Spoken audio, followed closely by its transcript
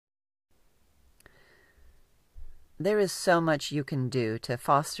There is so much you can do to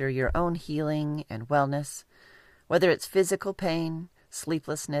foster your own healing and wellness, whether it's physical pain,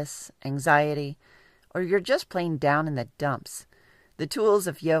 sleeplessness, anxiety, or you're just plain down in the dumps. The tools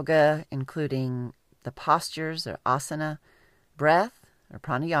of yoga, including the postures or asana, breath or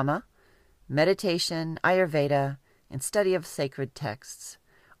pranayama, meditation, Ayurveda, and study of sacred texts,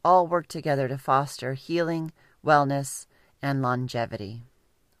 all work together to foster healing, wellness, and longevity.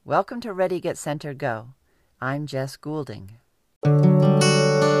 Welcome to Ready, Get Centered, Go. I'm Jess Goulding.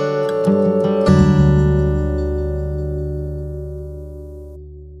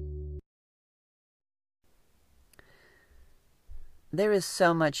 There is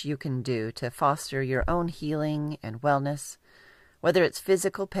so much you can do to foster your own healing and wellness, whether it's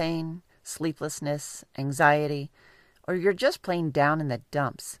physical pain, sleeplessness, anxiety, or you're just plain down in the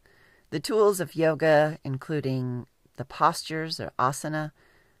dumps. The tools of yoga, including the postures or asana,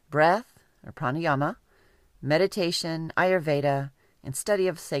 breath or pranayama, meditation, Ayurveda, and study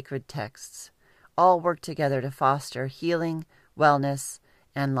of sacred texts, all work together to foster healing, wellness,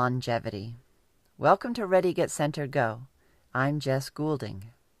 and longevity. Welcome to Ready, Get Centered, Go. I'm Jess Goulding.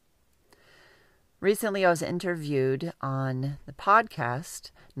 Recently, I was interviewed on the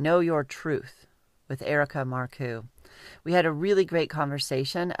podcast Know Your Truth with Erica Marcoux. We had a really great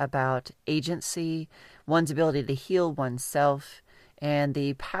conversation about agency, one's ability to heal oneself, and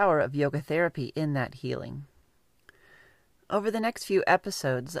the power of yoga therapy in that healing. Over the next few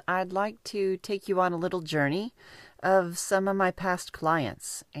episodes, I'd like to take you on a little journey of some of my past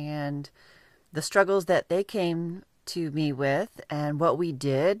clients and the struggles that they came to me with and what we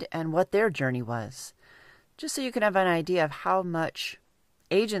did and what their journey was, just so you can have an idea of how much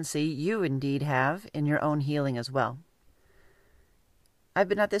agency you indeed have in your own healing as well. I've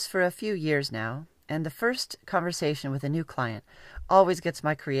been at this for a few years now, and the first conversation with a new client always gets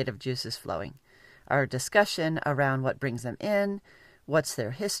my creative juices flowing. Our discussion around what brings them in, what's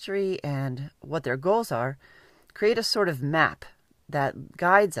their history, and what their goals are, create a sort of map that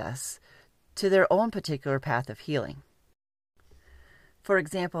guides us to their own particular path of healing. For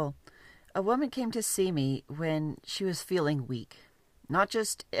example, a woman came to see me when she was feeling weak, not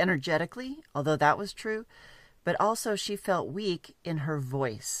just energetically, although that was true, but also she felt weak in her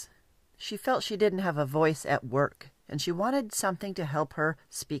voice. She felt she didn't have a voice at work, and she wanted something to help her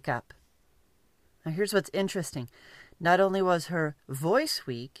speak up. Now here's what's interesting. Not only was her voice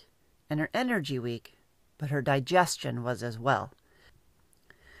weak and her energy weak, but her digestion was as well.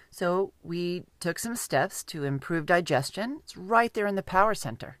 So we took some steps to improve digestion. It's right there in the power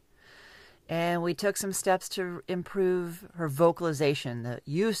center. And we took some steps to improve her vocalization, the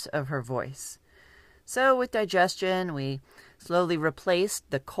use of her voice. So with digestion, we slowly replaced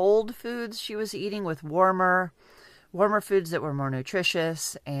the cold foods she was eating with warmer foods that were more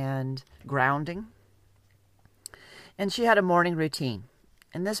nutritious and grounding. And she had a morning routine.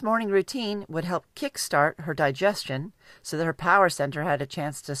 And this morning routine would help kickstart her digestion so that her power center had a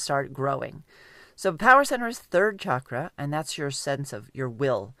chance to start growing. So power center is third chakra, and that's your sense of your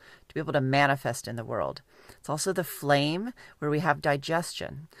will to be able to manifest in the world. It's also the flame where we have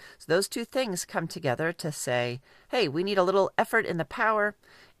digestion. So those two things come together to say, hey, we need a little effort in the power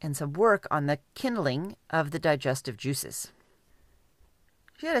and some work on the kindling of the digestive juices.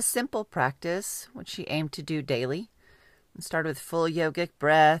 She had a simple practice, which she aimed to do daily. And start with full yogic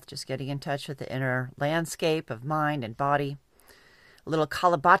breath, just getting in touch with the inner landscape of mind and body. A little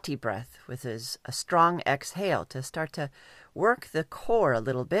Kalabati breath with a strong exhale to start to work the core a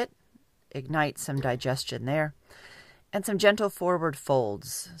little bit, ignite some digestion there, and some gentle forward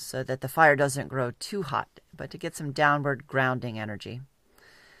folds so that the fire doesn't grow too hot, but to get some downward grounding energy.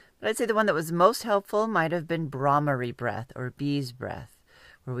 But I'd say the one that was most helpful might have been Brahmari breath or bee's breath,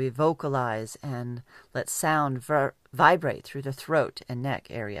 where we vocalize and let sound vibrate through the throat and neck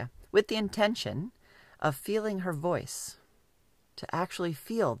area with the intention of feeling her voice, to actually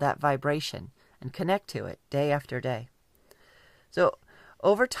feel that vibration and connect to it day after day. So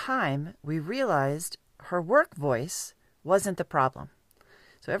over time, we realized her work voice wasn't the problem.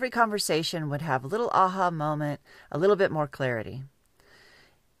 So every conversation would have a little aha moment, a little bit more clarity.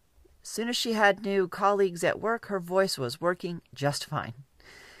 As soon as she had new colleagues at work, her voice was working just fine.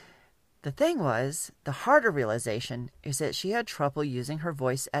 The thing was, the harder realization is that she had trouble using her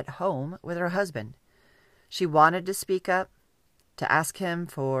voice at home with her husband. She wanted to speak up, to ask him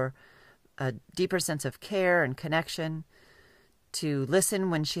for a deeper sense of care and connection, to listen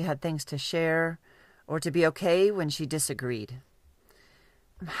when she had things to share, or to be okay when she disagreed.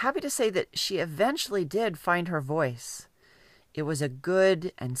 I'm happy to say that she eventually did find her voice. It was a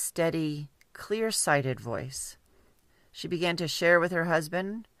good and steady, clear-sighted voice. She began to share with her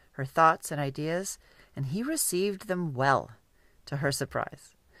husband her thoughts and ideas, and he received them well, to her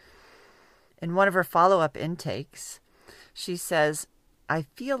surprise. In one of her follow-up intakes, she says, I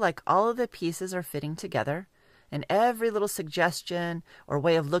feel like all of the pieces are fitting together, and every little suggestion or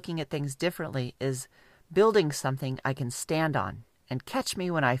way of looking at things differently is building something I can stand on and catch me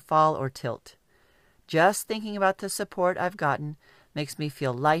when I fall or tilt. Just thinking about the support I've gotten makes me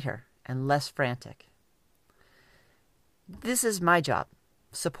feel lighter and less frantic. This is my job,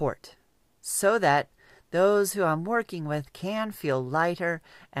 support, so that those who I'm working with can feel lighter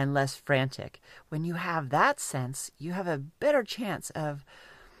and less frantic. When you have that sense, you have a better chance of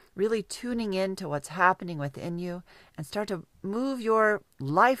really tuning into what's happening within you and start to move your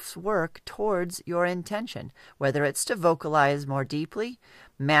life's work towards your intention, whether it's to vocalize more deeply,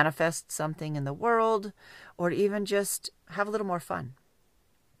 manifest something in the world, or even just have a little more fun.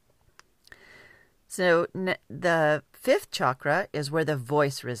 So the fifth chakra is where the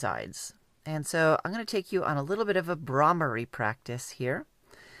voice resides. And so I'm going to take you on a little bit of a Brahmari practice here.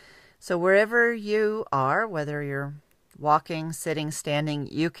 So wherever you are, whether you're walking, sitting, standing,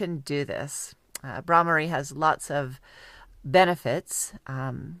 you can do this. Brahmari has lots of benefits,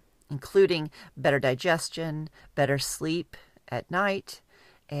 including better digestion, better sleep at night,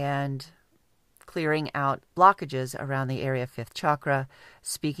 and clearing out blockages around the area of fifth chakra,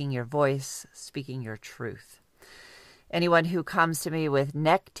 speaking your voice, speaking your truth. Anyone who comes to me with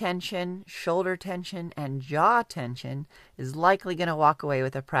neck tension, shoulder tension, and jaw tension is likely going to walk away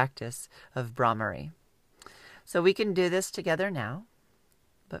with a practice of Brahmari. So we can do this together now.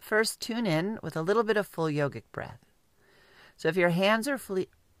 But first, tune in with a little bit of full yogic breath. So if your hands are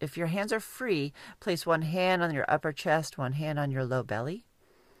free, place one hand on your upper chest, one hand on your low belly.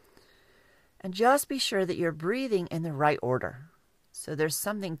 And just be sure that you're breathing in the right order. So there's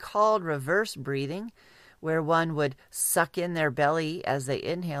something called reverse breathing, where one would suck in their belly as they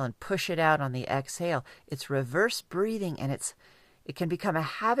inhale and push it out on the exhale. It's reverse breathing, and it can become a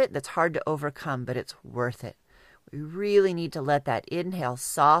habit that's hard to overcome, but it's worth it. We really need to let that inhale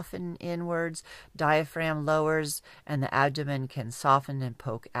soften inwards, diaphragm lowers, and the abdomen can soften and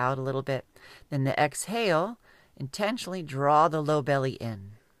poke out a little bit. Then the exhale, intentionally draw the low belly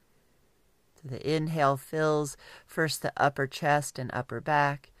in. So the inhale fills first the upper chest and upper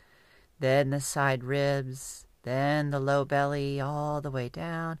back, then the side ribs, then the low belly all the way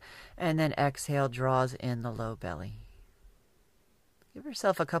down, and then exhale draws in the low belly. Give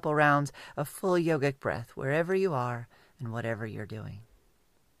yourself a couple rounds of full yogic breath wherever you are and whatever you're doing.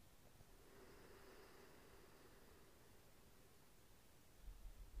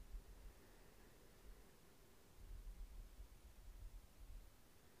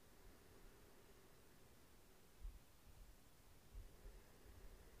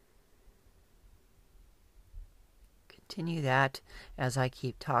 Continue that as I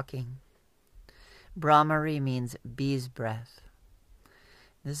keep talking. Brahmari means bee's breath.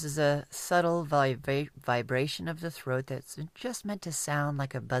 This is a subtle vibration of the throat that's just meant to sound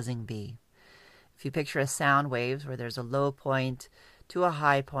like a buzzing bee. If you picture a sound waves where there's a low point to a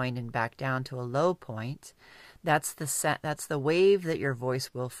high point and back down to a low point, that's the wave that your voice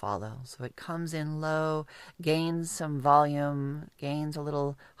will follow. So it comes in low, gains some volume, gains a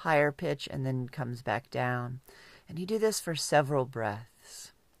little higher pitch, and then comes back down. And you do this for several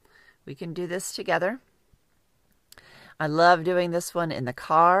breaths. We can do this together. I love doing this one in the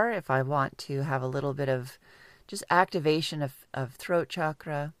car if I want to have a little bit of just activation of throat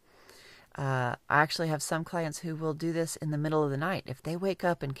chakra. I actually have some clients who will do this in the middle of the night. If they wake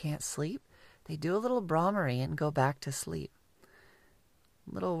up and can't sleep, they do a little Brahmari and go back to sleep.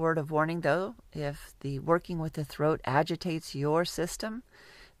 Little word of warning though, if the working with the throat agitates your system,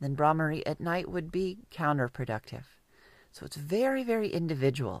 then Brahmari at night would be counterproductive. So it's very, very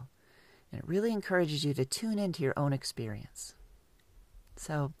individual. And it really encourages you to tune into your own experience.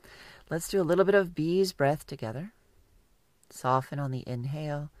 So let's do a little bit of bee's breath together. Soften on the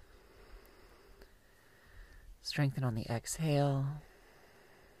inhale. Strengthen on the exhale.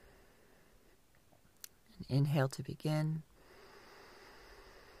 And inhale to begin.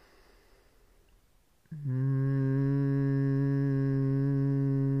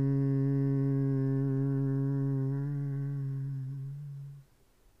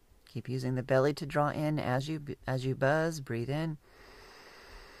 Keep using the belly to draw in as you buzz. Breathe in.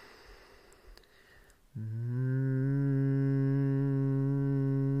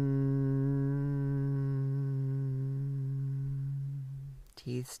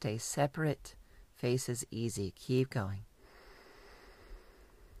 Teeth stay separate. Face is easy. Keep going.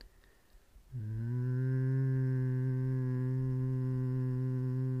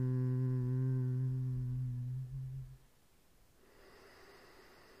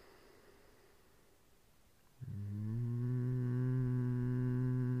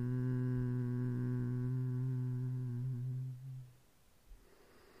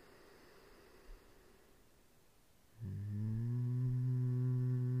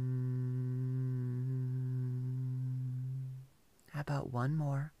 How about one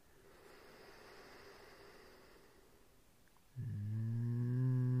more?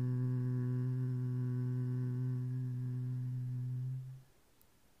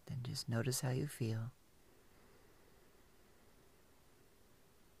 Then just notice how you feel.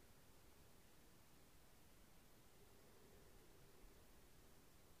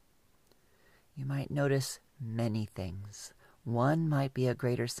 You might notice many things. One might be a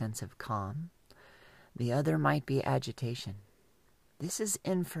greater sense of calm. The other might be agitation. This is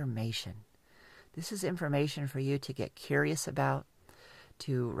information. This is information for you to get curious about,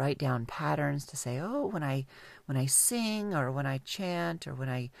 to write down patterns, to say, oh, when I sing or when I chant or when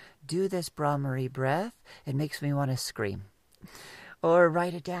I do this Brahmari breath, it makes me want to scream. Or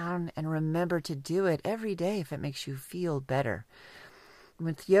write it down and remember to do it every day if it makes you feel better.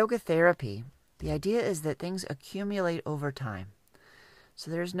 With yoga therapy, the idea is that things accumulate over time.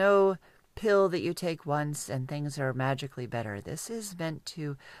 So there's no pill that you take once and things are magically better. This is meant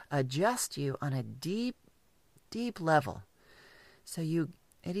to adjust you on a deep, deep level. So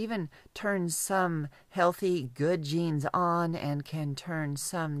it even turns some healthy, good genes on and can turn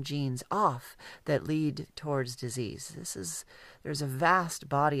some genes off that lead towards disease. There's a vast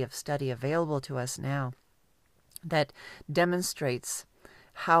body of study available to us now that demonstrates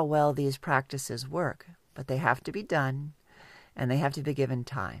how well these practices work, but they have to be done and they have to be given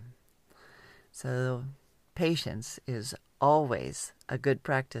time. So patience is always a good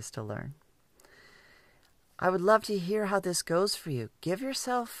practice to learn. I would love to hear how this goes for you. Give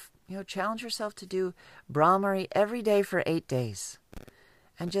yourself, challenge yourself to do Brahmari every day for 8 days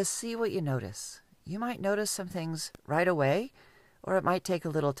and just see what you notice. You might notice some things right away, or it might take a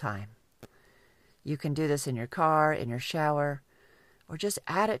little time. You can do this in your car, in your shower, or just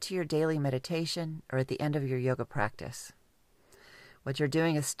add it to your daily meditation or at the end of your yoga practice. What you're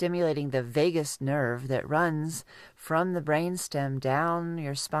doing is stimulating the vagus nerve that runs from the brainstem down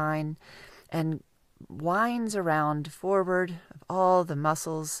your spine and winds around forward of all the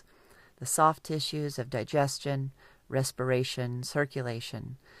muscles, the soft tissues of digestion, respiration,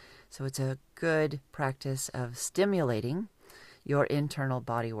 circulation. So it's a good practice of stimulating your internal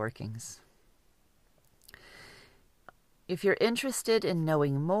body workings. If you're interested in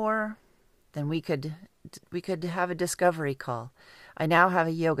knowing more, then we could have a discovery call. I now have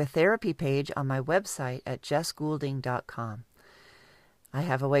a yoga therapy page on my website at jessgoulding.com. I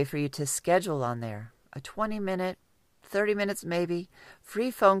have a way for you to schedule on there, a 20-minute, 30 minutes maybe,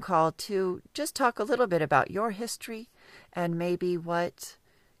 free phone call to just talk a little bit about your history and maybe what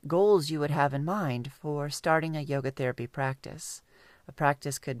goals you would have in mind for starting a yoga therapy practice. A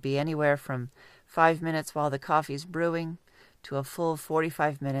practice could be anywhere from 5 minutes while the coffee's brewing to a full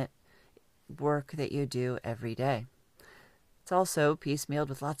 45-minute work that you do every day. It's also piecemealed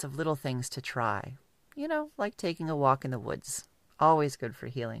with lots of little things to try, like taking a walk in the woods. Always good for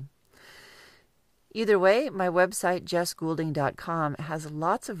healing. Either way, my website, jessgoulding.com, has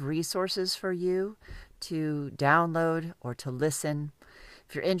lots of resources for you to download or to listen.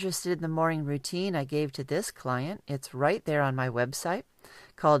 If you're interested in the morning routine I gave to this client, it's right there on my website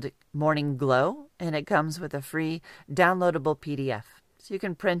called Morning Glow, and it comes with a free downloadable PDF. So you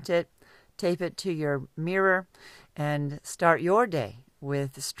can print it, tape it to your mirror, and start your day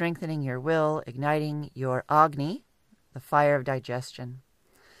with strengthening your will, igniting your Agni, the fire of digestion.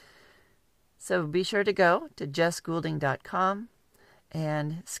 So be sure to go to jessgoulding.com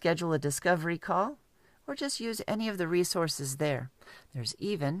and schedule a discovery call, or just use any of the resources there. There's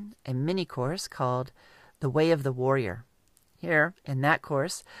even a mini course called The Way of the Warrior. Here, in that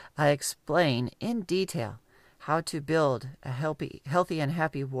course, I explain in detail how to build a healthy and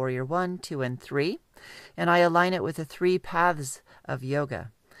happy warrior 1, 2, and 3, and I align it with the 3 paths of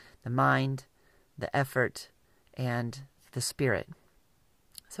yoga: the mind, the effort, and the spirit.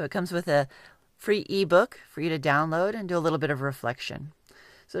 So it comes with a free ebook for you to download and do a little bit of reflection.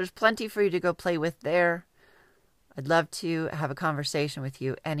 So there's plenty for you to go play with there. I'd love to have a conversation with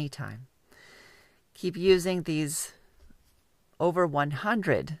you anytime. Keep using these over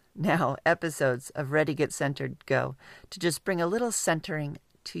 100 now episodes of Ready, Get Centered, Go to just bring a little centering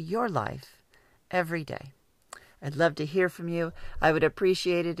to your life every day. I'd love to hear from you. I would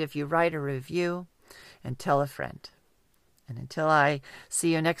appreciate it if you write a review and tell a friend. And until I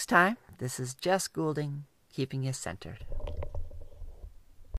see you next time, this is Jess Goulding, keeping you centered.